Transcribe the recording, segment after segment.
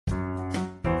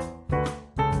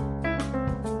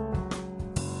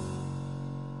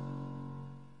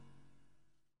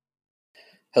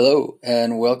Hello,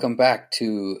 and welcome back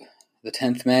to The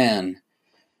 10th Man.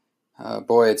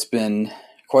 Boy, it's been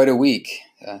quite a week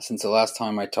since the last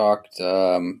time I talked.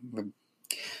 We're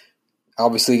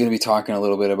obviously going to be talking a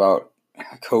little bit about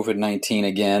COVID-19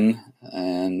 again,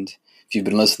 and if you've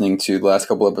been listening to the last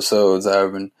couple episodes,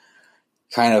 I've been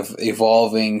kind of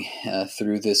evolving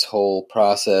through this whole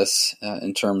process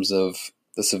in terms of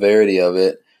the severity of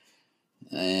it,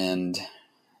 and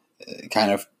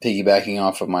kind of piggybacking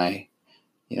off of my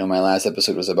last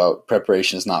episode was about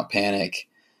preparation is not panic,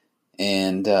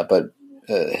 but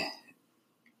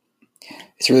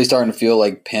it's really starting to feel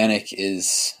like panic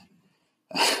is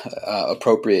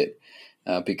appropriate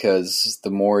because the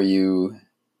more you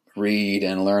read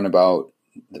and learn about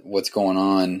what's going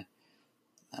on,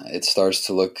 it starts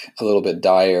to look a little bit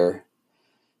dire,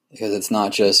 because it's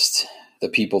not just the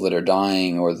people that are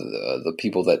dying or the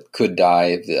people that could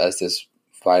die as this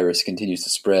virus continues to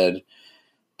spread,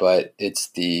 but it's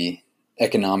the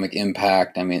economic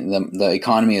impact. I mean, the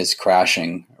economy is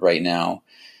crashing right now.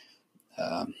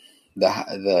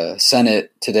 The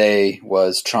Senate today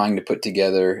was trying to put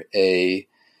together a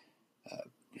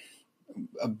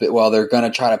bit. Well, they're going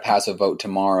to try to pass a vote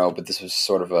tomorrow, but this was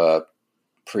sort of a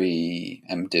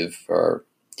preemptive, or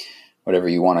whatever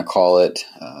you want to call it,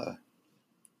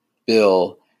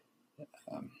 bill,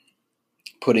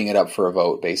 putting it up for a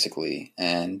vote, basically,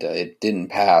 and it didn't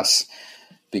pass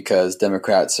because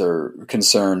Democrats are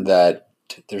concerned that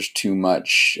there's too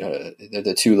much,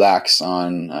 they're too lax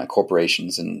on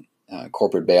corporations and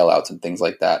corporate bailouts and things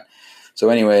like that. So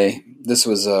anyway, this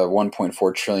was a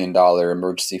 $1.4 trillion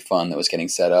emergency fund that was getting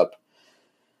set up.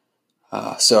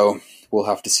 So we'll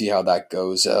have to see how that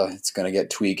goes. It's going to get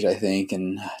tweaked, I think,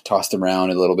 and tossed around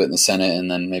a little bit in the Senate, and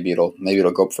then maybe it'll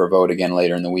go up for a vote again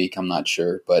later in the week. I'm not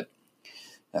sure, but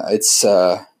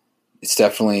it's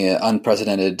definitely an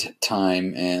unprecedented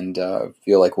time, and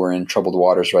feel like we're in troubled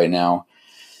waters right now.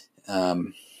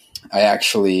 I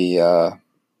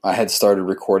had started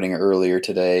recording earlier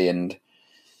today and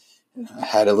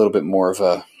had a little bit more of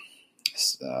a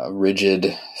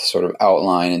rigid sort of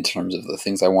outline in terms of the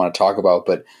things I want to talk about,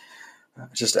 but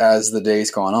just as the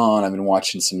day's gone on, I've been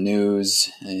watching some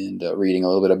news and reading a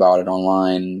little bit about it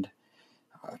online.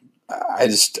 I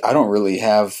don't really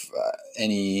have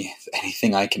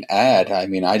anything I can add. I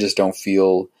mean, I just don't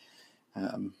feel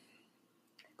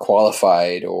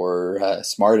qualified or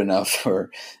smart enough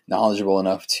or knowledgeable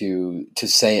enough to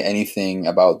say anything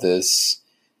about this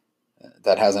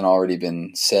that hasn't already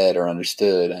been said or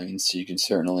understood. I mean, so you can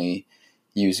certainly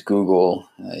use Google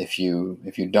if you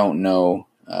don't know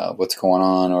what's going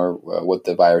on or what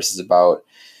the virus is about.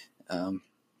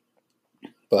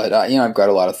 But I've got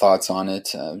a lot of thoughts on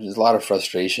it. There's a lot of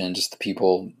frustration. Just the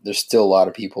people. There's still a lot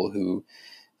of people who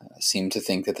seem to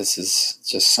think that this is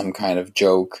just some kind of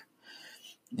joke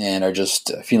and are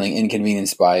just feeling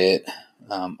inconvenienced by it.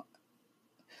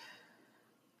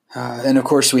 And of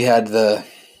course, we had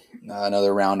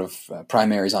another round of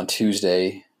primaries on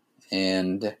Tuesday,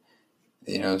 and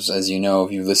as you know,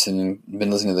 if you've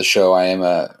been listening to the show, I am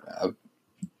a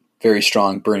very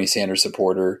strong Bernie Sanders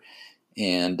supporter.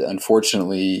 And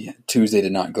unfortunately, Tuesday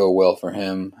did not go well for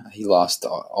him. He lost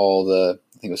all I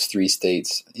think it was 3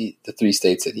 states. The 3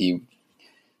 states that he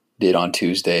did on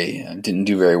Tuesday didn't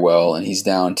do very well, and he's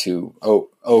down to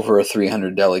over a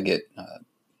 300 delegate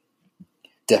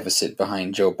deficit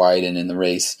behind Joe Biden in the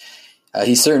race.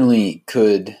 He certainly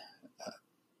could,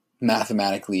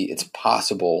 mathematically, it's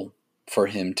possible for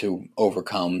him to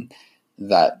overcome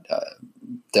that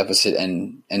deficit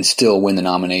and still win the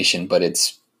nomination, but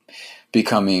it's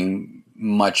becoming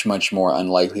much, much more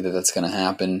unlikely that that's going to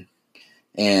happen.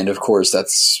 And of course,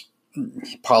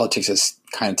 politics has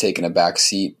kind of taken a back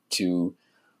seat to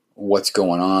what's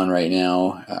going on right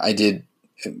now. I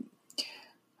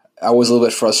was a little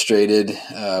bit frustrated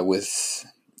with,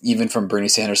 even from Bernie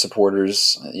Sanders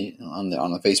supporters on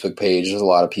the Facebook page. There's a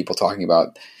lot of people talking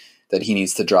about that he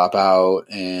needs to drop out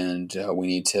and we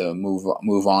need to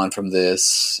move on from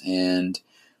this and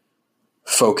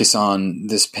focus on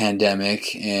this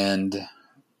pandemic. And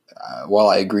while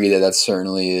I agree that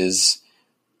certainly is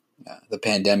the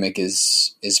pandemic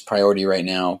is priority right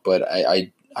now, but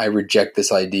I reject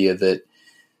this idea that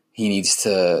he needs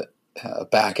to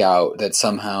back out, that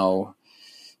somehow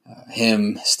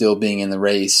him still being in the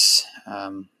race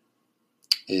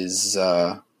is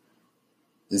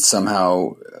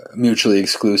somehow mutually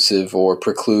exclusive or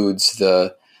precludes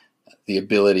the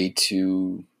ability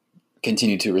to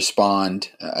continue to respond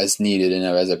as needed and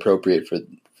as appropriate for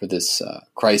this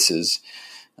crisis.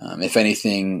 If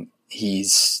anything,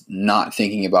 he's not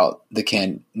thinking about the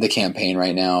campaign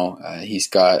right now. He's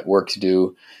got work to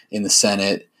do in the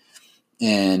Senate,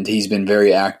 and he's been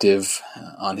very active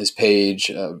on his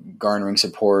page, garnering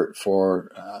support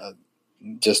for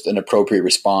just an appropriate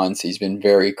response. He's been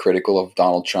very critical of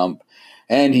Donald Trump,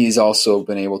 and he's also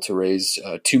been able to raise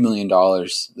 $2 million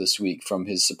this week from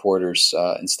his supporters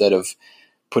instead of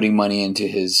putting money into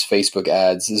his Facebook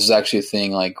ads. This is actually a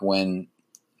thing like when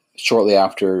shortly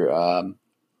after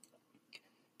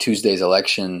Tuesday's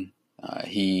election,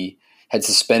 he had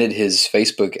suspended his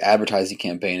Facebook advertising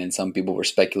campaign, and some people were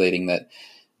speculating that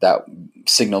that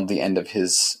signaled the end of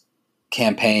his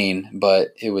campaign,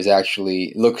 but it was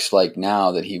actually, looks like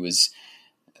now that he was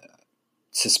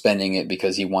suspending it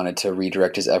because he wanted to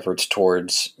redirect his efforts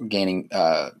towards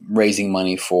raising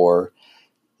money for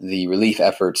the relief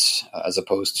efforts as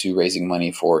opposed to raising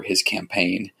money for his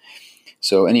campaign.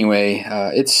 So anyway,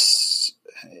 it's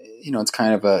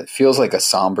kind of feels like a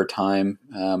somber time.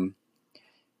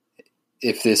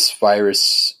 If this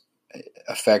virus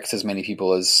affects as many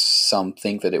people as some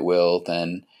think that it will,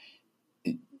 then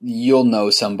you'll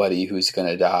know somebody who's going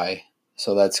to die.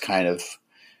 So that's kind of,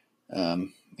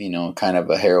 kind of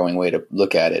a harrowing way to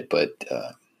look at it. But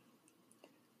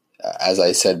as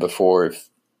I said before,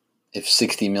 if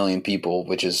 60 million people,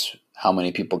 which is how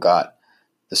many people got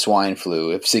the swine flu,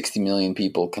 if 60 million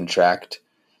people contract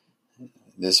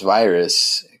this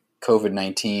virus,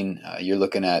 COVID-19, you're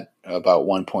looking at about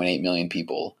 1.8 million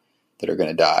people that are going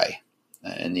to die.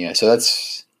 And so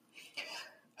that's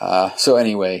so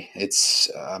anyway,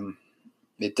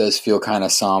 it does feel kind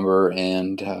of somber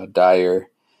and dire,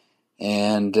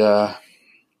 and like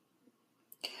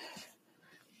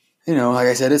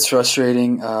I said, it's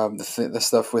frustrating. The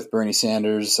stuff with Bernie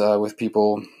Sanders, with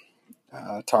people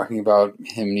talking about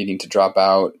him needing to drop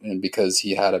out, and because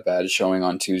he had a bad showing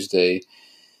on Tuesday.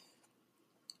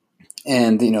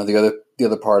 And the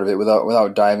other part of it,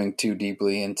 without diving too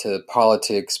deeply into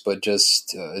politics, but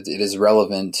just it is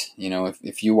relevant.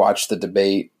 If you watch the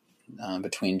debate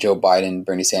between Joe Biden and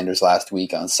Bernie Sanders last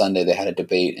week on Sunday, they had a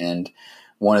debate, and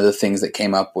one of the things that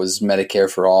came up was Medicare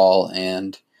for all,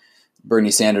 and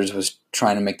Bernie Sanders was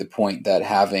trying to make the point that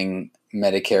having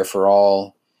Medicare for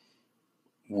all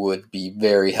would be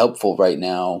very helpful right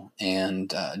now,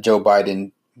 and Joe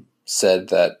Biden said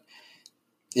that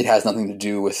it has nothing to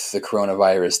do with the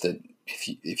coronavirus, that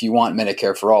if you want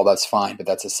Medicare for all, that's fine, but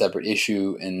that's a separate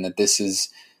issue, and that this is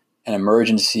an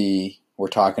emergency we're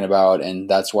talking about, and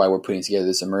that's why we're putting together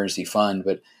this emergency fund.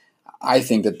 But I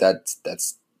think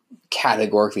that's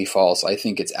categorically false. I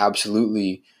think it's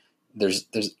absolutely there's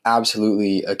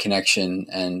absolutely a connection,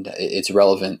 and it's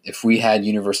relevant. If we had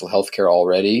universal health care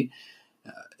already,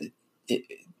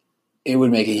 it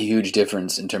would make a huge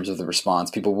difference in terms of the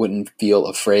response. People wouldn't feel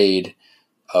afraid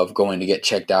of going to get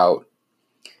checked out.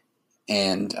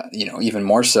 And, even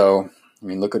more so,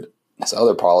 look at these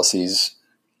other policies.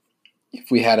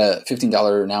 If we had a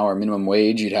 $15 an hour minimum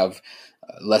wage, you'd have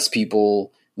less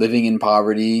people living in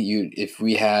poverty. If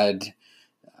we had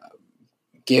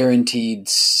guaranteed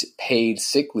paid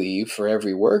sick leave for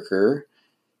every worker,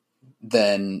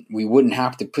 then we wouldn't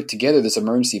have to put together this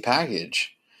emergency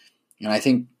package. And I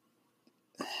think,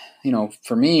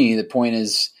 for me, the point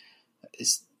is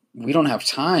we don't have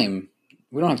time.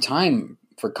 We don't have time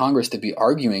for Congress to be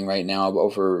arguing right now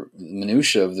over the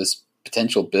minutia of this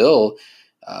potential bill.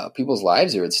 People's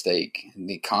lives are at stake.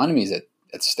 The economy is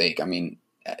at stake.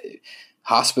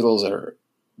 Hospitals are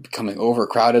becoming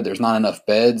overcrowded. There's not enough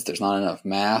beds. There's not enough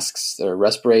masks. There are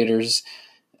respirators.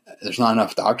 There's not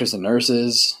enough doctors and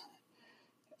nurses.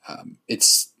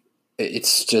 It's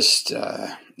just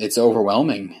it's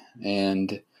overwhelming.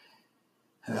 And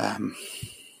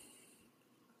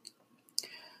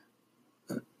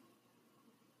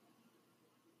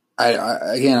I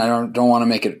don't want to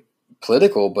make it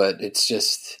political, but it's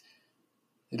just,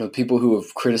 people who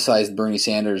have criticized Bernie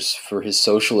Sanders for his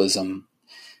socialism,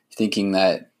 thinking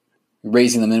that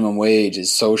raising the minimum wage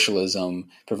is socialism,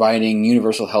 providing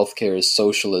universal health care is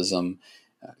socialism,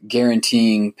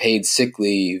 guaranteeing paid sick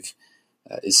leave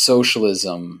is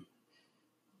socialism,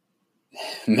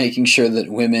 making sure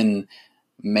that women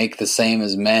make the same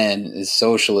as men is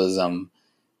socialism,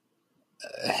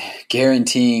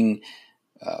 guaranteeing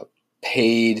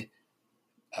paid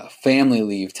family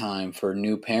leave time for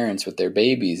new parents with their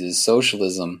babies is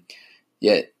socialism.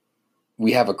 Yet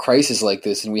we have a crisis like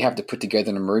this, and we have to put together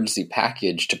an emergency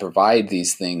package to provide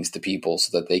these things to people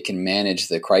so that they can manage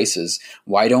the crisis.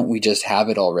 Why don't we just have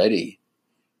it already?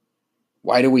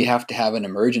 Why do we have to have an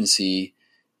emergency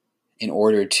in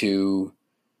order to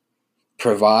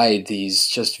provide these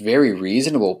just very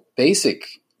reasonable,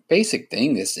 basic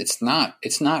things? It's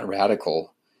not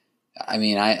radical.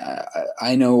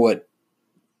 I know what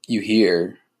you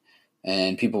hear,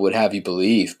 and people would have you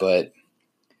believe, but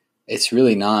it's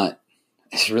really not.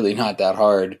 It's really not that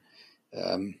hard.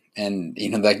 And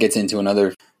that gets into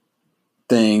another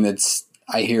thing that's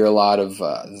I hear a lot of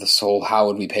this whole how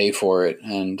would we pay for it,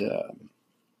 and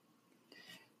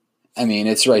I mean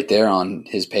it's right there on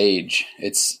his page.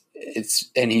 It's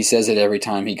and he says it every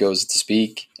time he goes to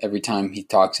speak, every time he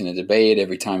talks in a debate,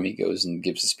 every time he goes and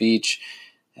gives a speech.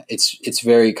 It's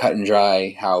very cut and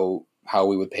dry how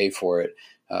we would pay for it.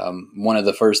 One of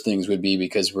the first things would be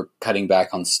because we're cutting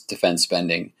back on defense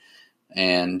spending,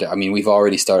 and I mean we've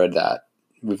already started that.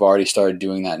 We've already started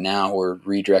doing that now. We're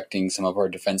redirecting some of our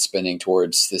defense spending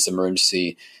towards this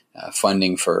emergency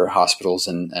funding for hospitals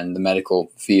and the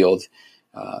medical field.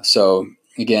 So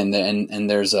again, and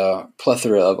there's a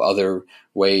plethora of other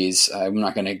ways. I'm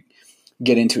not going to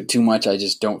get into it too much. I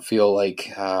just don't feel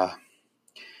like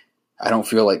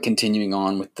continuing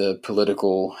on with the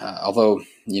political. Although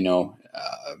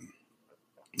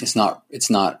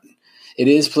it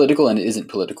is political and it isn't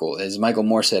political. As Michael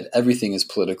Moore said, everything is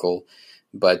political.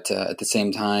 But at the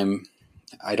same time,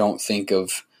 I don't think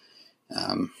of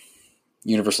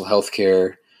universal health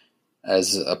care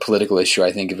as a political issue.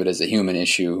 I think of it as a human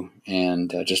issue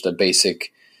and just a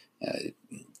basic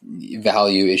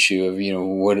value issue of,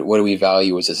 what do we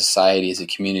value as a society, as a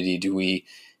community? Do we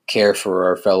care for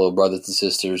our fellow brothers and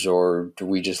sisters, or do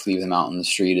we just leave them out in the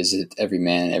street? Is it every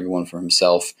man and everyone for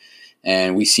himself?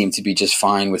 And we seem to be just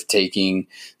fine with taking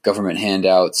government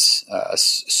handouts,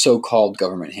 so-called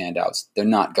government handouts. They're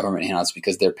not government handouts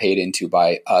because they're paid into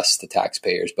by us, the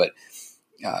taxpayers. But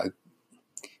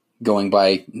going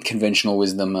by conventional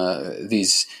wisdom,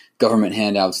 these government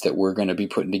handouts that we're going to be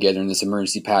putting together in this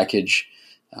emergency package,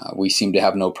 we seem to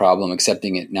have no problem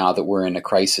accepting it now that we're in a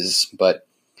crisis. But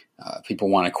people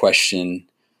want to question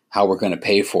how we're going to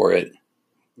pay for it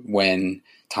when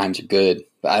times are good.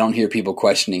 But I don't hear people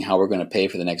questioning how we're going to pay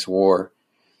for the next war,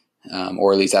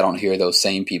 or at least I don't hear the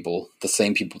same people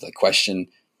that question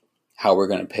how we're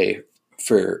going to pay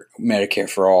for Medicare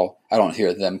for all. I don't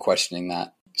hear them questioning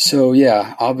that. So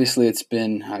yeah, obviously it's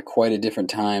been quite a different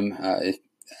time.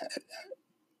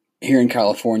 Here in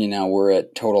California now, we're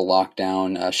at total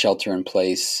lockdown, shelter in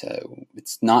place.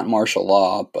 It's not martial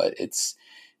law, but it's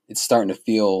starting to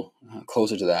feel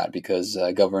closer to that because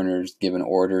governor's given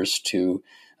orders to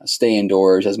stay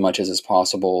indoors as much as is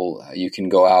possible. You can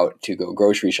go out to go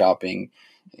grocery shopping,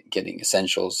 getting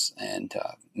essentials and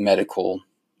medical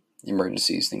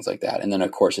emergencies, things like that. And then,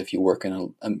 of course, if you work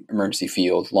in an emergency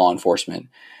field, law enforcement,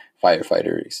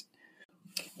 firefighters.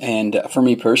 And for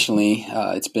me personally,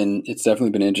 it's definitely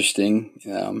been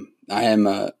interesting. I'm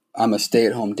a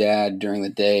stay-at-home dad during the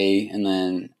day, and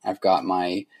then I've got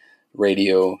my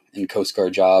radio and Coast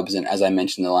Guard jobs. And as I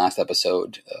mentioned in the last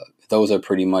episode, those are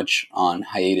pretty much on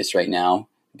hiatus right now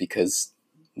because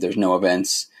there's no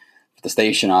events at the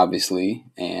station, obviously,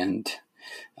 and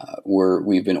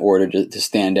we've been ordered to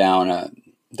stand down.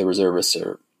 The reservists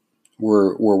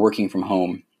we're working from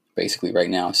home basically right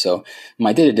now. So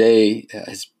my day-to-day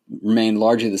has remained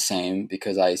largely the same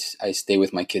because I stay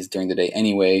with my kids during the day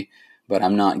anyway, but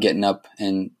I'm not getting up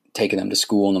and taking them to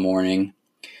school in the morning.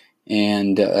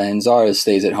 And Zara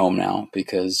stays at home now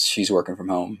because she's working from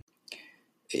home.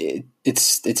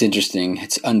 It's interesting.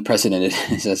 It's unprecedented,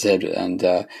 as I said, and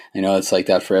I know it's like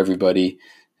that for everybody.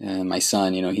 My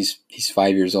son, he's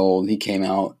 5 years old. He came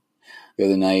out the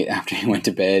other night after he went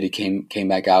to bed. He came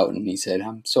back out and he said,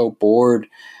 "I'm so bored.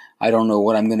 I don't know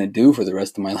what I'm going to do for the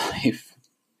rest of my life."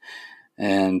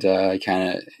 And I kind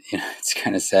of, it's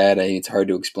kind of sad. It's hard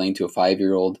to explain to a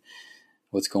 5-year-old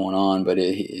what's going on, but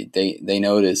they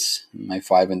notice. My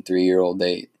 5 and 3-year-old,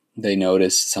 they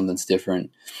notice something's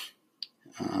different.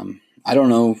 I don't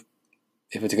know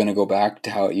if it's going to go back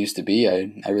to how it used to be.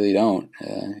 I really don't.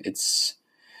 It's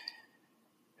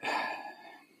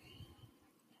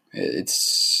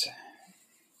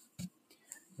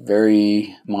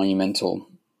very monumental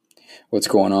what's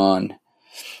going on.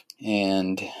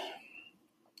 And,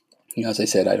 as I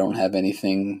said, I don't have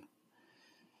anything.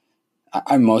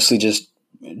 I'm mostly just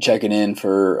checking in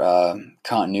for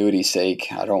continuity's sake.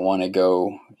 I don't want to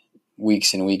go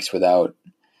weeks and weeks without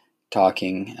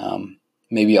talking.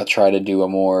 Maybe I'll try to do a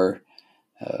more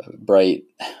bright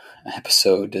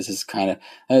episode. This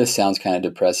sounds kind of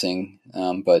depressing,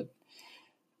 but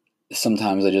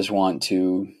sometimes I just want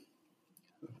to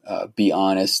be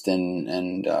honest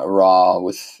and raw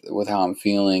with how I'm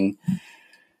feeling.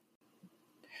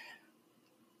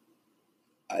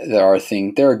 There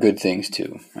are good things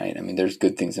too, right? I mean, there's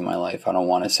good things in my life. I don't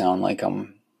want to sound like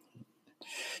I'm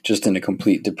just in a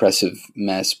complete depressive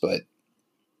mess, but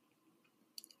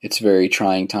it's very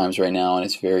trying times right now, and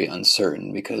it's very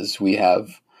uncertain because we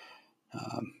have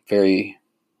very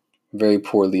very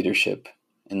poor leadership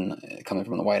coming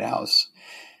from the White House.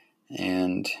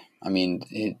 And I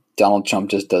mean, Donald Trump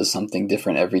just does something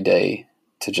different every day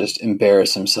to just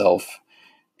embarrass himself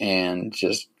and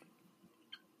just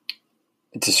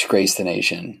disgrace the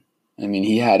nation. I mean,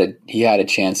 he had a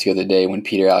chance the other day when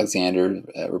Peter Alexander,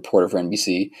 a reporter for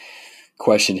NBC,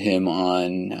 questioned him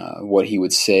on what he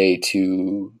would say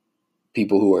to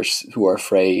people who are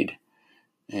afraid,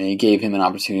 and he gave him an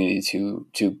opportunity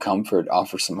to comfort,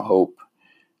 offer some hope,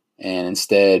 and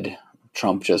instead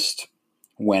Trump just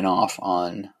went off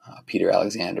on Peter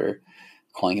Alexander,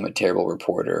 calling him a terrible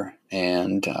reporter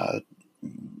and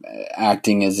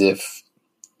acting as if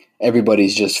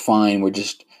everybody's just fine.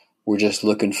 We're just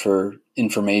looking for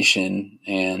information,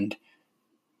 and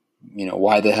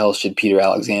why the hell should Peter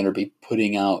Alexander be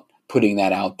putting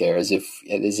that out there as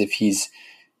if he's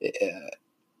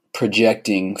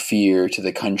projecting fear to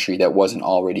the country that wasn't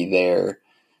already there,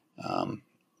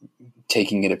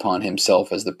 taking it upon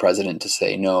himself as the president to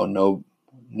say no,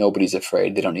 nobody's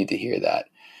afraid. They don't need to hear that.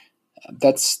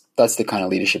 That's the kind of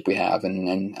leadership we have,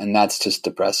 and that's just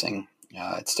depressing.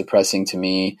 It's depressing to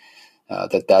me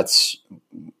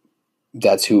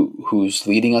that's who's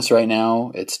leading us right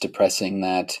now. It's depressing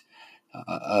that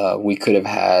we could have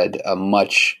had a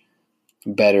much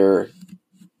better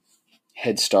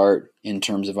head start in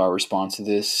terms of our response to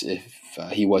this if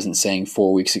he wasn't saying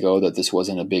 4 weeks ago that this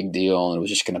wasn't a big deal and it was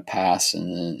just going to pass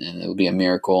and it'll be a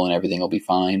miracle and everything will be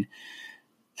fine.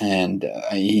 And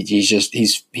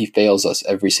he fails us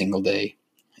every single day.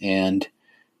 And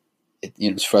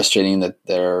it's frustrating that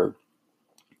there are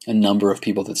a number of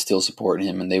people that still support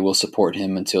him, and they will support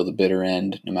him until the bitter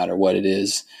end, no matter what it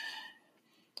is.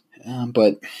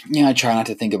 But I try not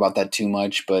to think about that too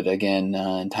much. But again,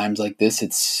 in times like this,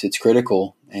 it's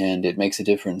critical and it makes a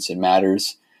difference. It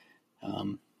matters.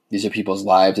 These are people's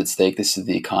lives at stake. This is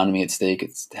the economy at stake.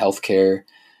 It's healthcare,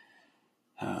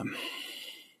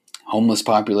 homeless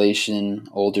population,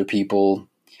 older people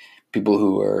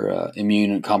who are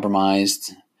immune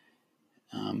compromised.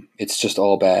 It's just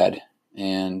all bad.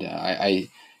 And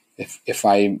if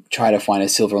I try to find a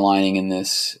silver lining in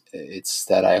this, it's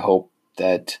that I hope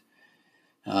that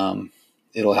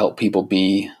it'll help people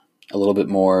be a little bit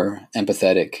more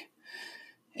empathetic.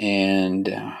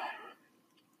 And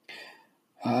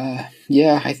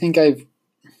I think I've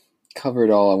covered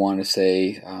all I want to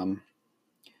say.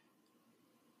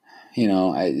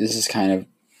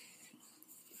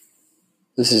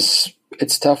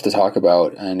 It's tough to talk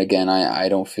about, and again, I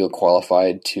don't feel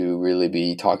qualified to really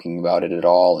be talking about it at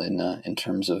all in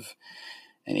terms of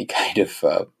any kind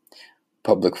of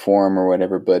public forum or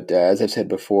whatever. But as I've said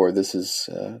before, this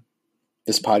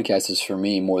podcast is for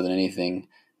me more than anything,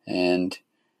 and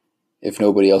if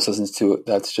nobody else listens to it,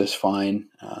 that's just fine.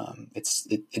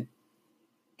 It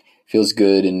feels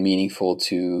good and meaningful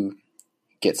to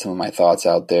get some of my thoughts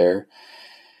out there,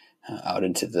 out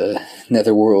into the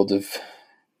netherworld of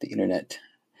the internet,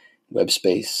 web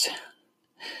space,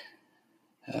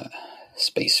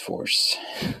 Space Force.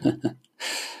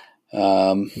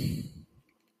 So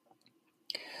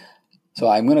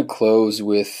I'm going to close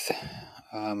with,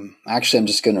 actually I'm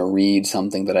just going to read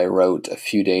something that I wrote a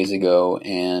few days ago,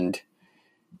 and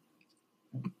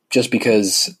just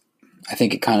because I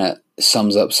think it kind of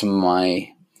sums up some of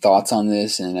my thoughts on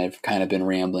this, and I've kind of been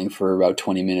rambling for about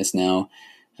 20 minutes now.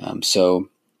 So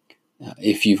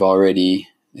if you're already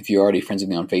friends with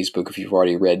me on Facebook, if you've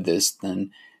already read this,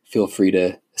 then feel free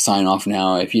to sign off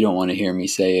now if you don't want to hear me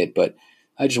say it. But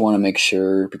I just want to make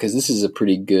sure, because this is a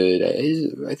pretty good,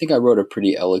 I think I wrote a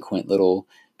pretty eloquent little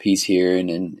piece here,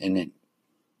 and it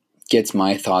gets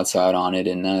my thoughts out on it.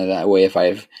 And that way, if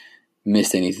I've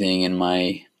missed anything in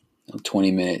my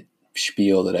 20-minute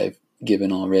spiel that I've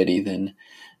given already, then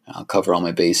I'll cover all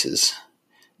my bases.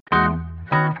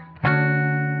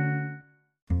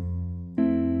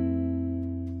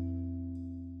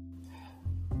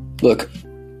 Look,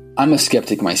 I'm a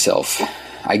skeptic myself.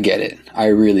 I get it. I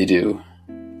really do.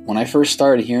 When I first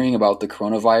started hearing about the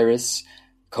coronavirus,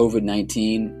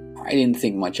 COVID-19, I didn't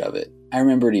think much of it. I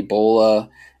remembered Ebola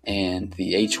and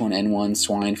the H1N1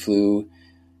 swine flu.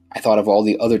 I thought of all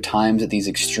the other times that these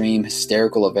extreme,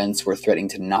 hysterical events were threatening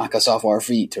to knock us off our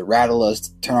feet, to rattle us,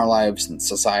 to turn our lives and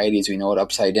society as we know it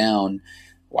upside down.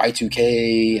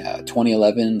 Y2K,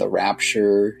 2011, the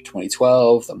Rapture,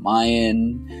 2012, the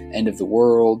Mayan, end of the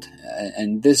world,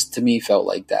 and this to me felt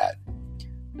like that.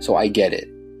 So I get it.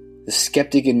 The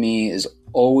skeptic in me is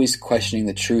always questioning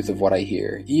the truth of what I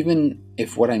hear, even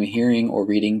if what I'm hearing or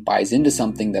reading buys into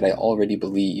something that I already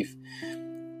believe.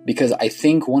 Because I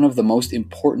think one of the most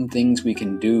important things we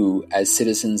can do as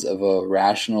citizens of a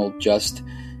rational, just,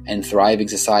 and thriving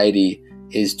society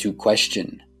is to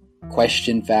question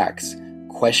facts,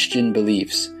 question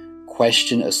beliefs,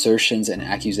 question assertions and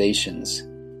accusations.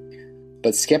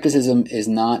 But skepticism is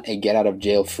not a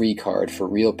get-out-of-jail-free card for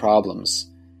real problems.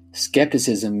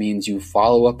 Skepticism means you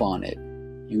follow up on it,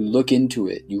 you look into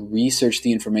it, you research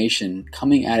the information,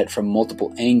 coming at it from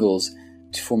multiple angles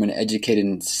to form an educated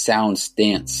and sound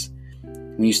stance.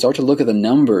 When you start to look at the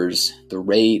numbers, the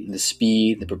rate, the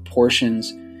speed, the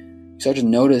proportions, you start to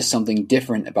notice something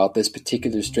different about this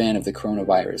particular strand of the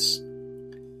coronavirus.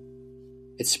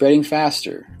 It's spreading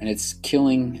faster, and it's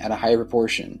killing at a higher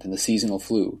proportion than the seasonal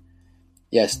flu.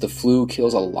 Yes, the flu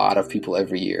kills a lot of people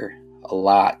every year. A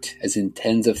lot, as in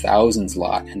tens of thousands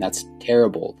lot, and that's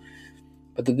terrible.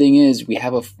 But the thing is, we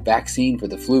have a vaccine for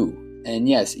the flu. And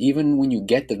yes, even when you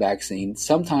get the vaccine,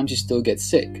 sometimes you still get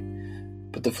sick.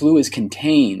 But the flu is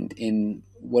contained in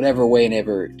whatever way an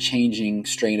ever-changing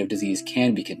strain of disease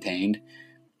can be contained.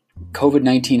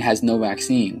 COVID-19 has no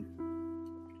vaccine.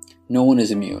 No one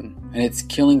is immune, and it's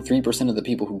killing 3% of the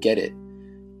people who get it.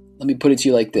 Let me put it to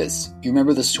you like this. You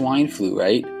remember the swine flu,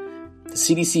 right? The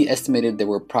CDC estimated there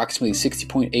were approximately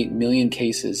 60.8 million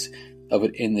cases of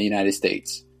it in the United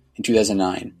States in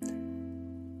 2009.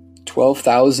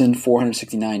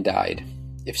 12,469 died.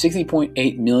 If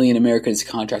 60.8 million Americans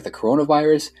contract the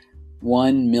coronavirus,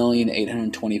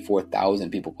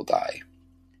 1,824,000 people will die.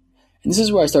 And this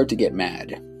is where I start to get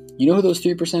mad. You know who those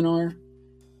 3% are?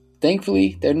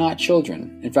 Thankfully, they're not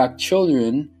children. In fact,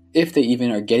 children, if they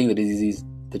even are getting the disease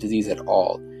at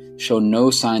all, show no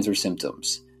signs or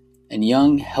symptoms. And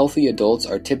young, healthy adults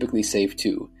are typically safe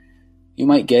too. You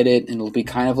might get it and it'll be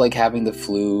kind of like having the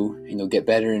flu and you'll get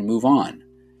better and move on.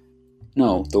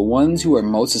 No, the ones who are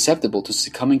most susceptible to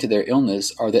succumbing to their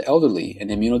illness are the elderly and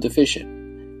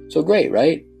immunodeficient. So great,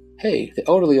 right? Hey, the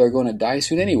elderly are going to die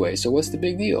soon anyway, so what's the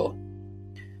big deal?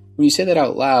 When you say that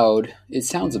out loud, it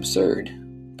sounds absurd.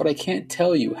 But I can't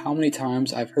tell you how many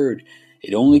times I've heard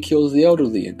it only kills the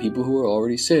elderly and people who are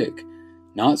already sick.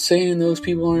 Not saying those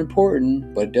people aren't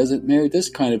important, but it doesn't merit this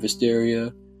kind of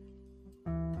hysteria.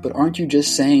 But aren't you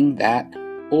just saying that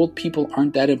old people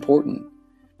aren't that important?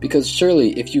 Because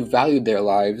surely if you valued their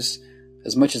lives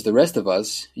as much as the rest of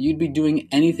us, you'd be doing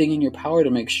anything in your power to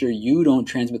make sure you don't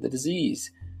transmit the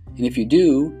disease. And if you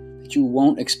do, that you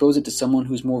won't expose it to someone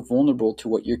who's more vulnerable to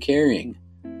what you're carrying.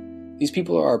 These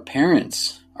people are our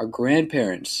parents, our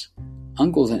grandparents,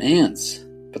 uncles and aunts,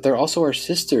 but they're also our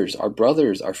sisters, our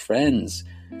brothers, our friends.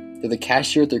 They're the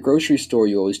cashier at the grocery store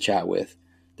you always chat with.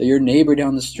 They're your neighbor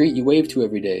down the street you wave to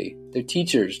every day. They're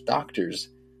teachers, doctors.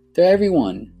 They're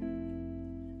everyone.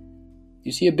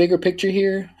 You see a bigger picture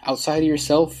here, outside of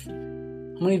yourself?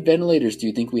 How many ventilators do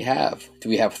you think we have? Do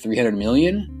we have 300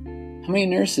 million? How many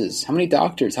nurses? How many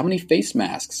doctors? How many face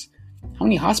masks? How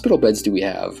many hospital beds do we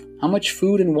have? How much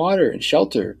food and water and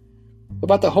shelter? What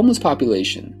about the homeless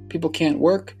population? People can't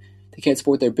work. They can't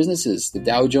support their businesses. The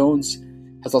Dow Jones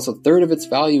has lost a third of its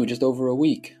value in just over a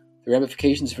week. The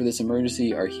ramifications for this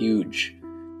emergency are huge.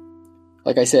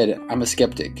 Like I said, I'm a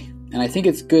skeptic, and I think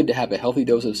it's good to have a healthy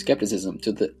dose of skepticism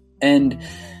to the end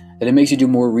that it makes you do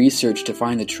more research to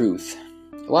find the truth.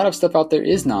 A lot of stuff out there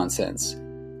is nonsense,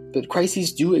 but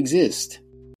crises do exist.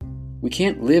 We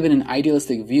can't live in an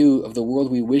idealistic view of the world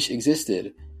we wish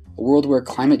existed, a world where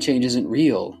climate change isn't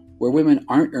real, where women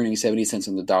aren't earning 70 cents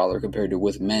on the dollar compared to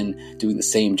with men doing the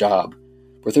same job,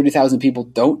 where 30,000 people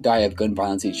don't die of gun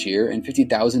violence each year and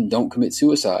 50,000 don't commit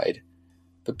suicide.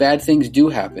 But bad things do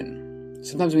happen.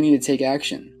 Sometimes we need to take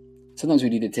action. Sometimes we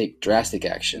need to take drastic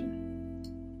action.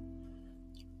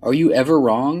 Are you ever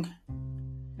wrong?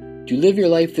 Do you live your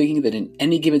life thinking that in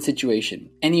any given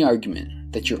situation, any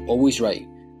argument, that you're always right?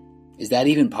 Is that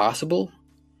even possible?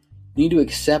 You need to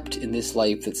accept in this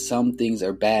life that some things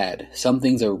are bad, some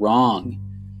things are wrong,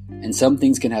 and some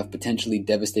things can have potentially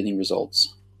devastating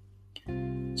results.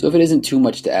 So if it isn't too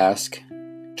much to ask,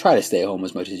 try to stay home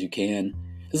as much as you can.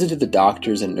 Listen to the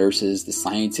doctors and nurses, the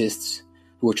scientists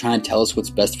who are trying to tell us what's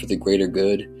best for the greater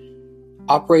good.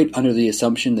 Operate under the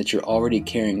assumption that you're already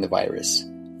carrying the virus.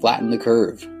 Flatten the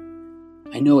curve.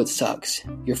 I know it sucks.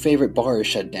 Your favorite bar is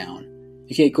shut down.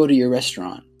 You can't go to your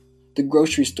restaurant. The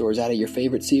grocery store is out of your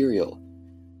favorite cereal.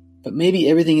 But maybe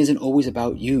everything isn't always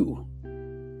about you.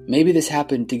 Maybe this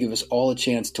happened to give us all a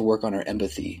chance to work on our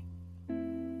empathy,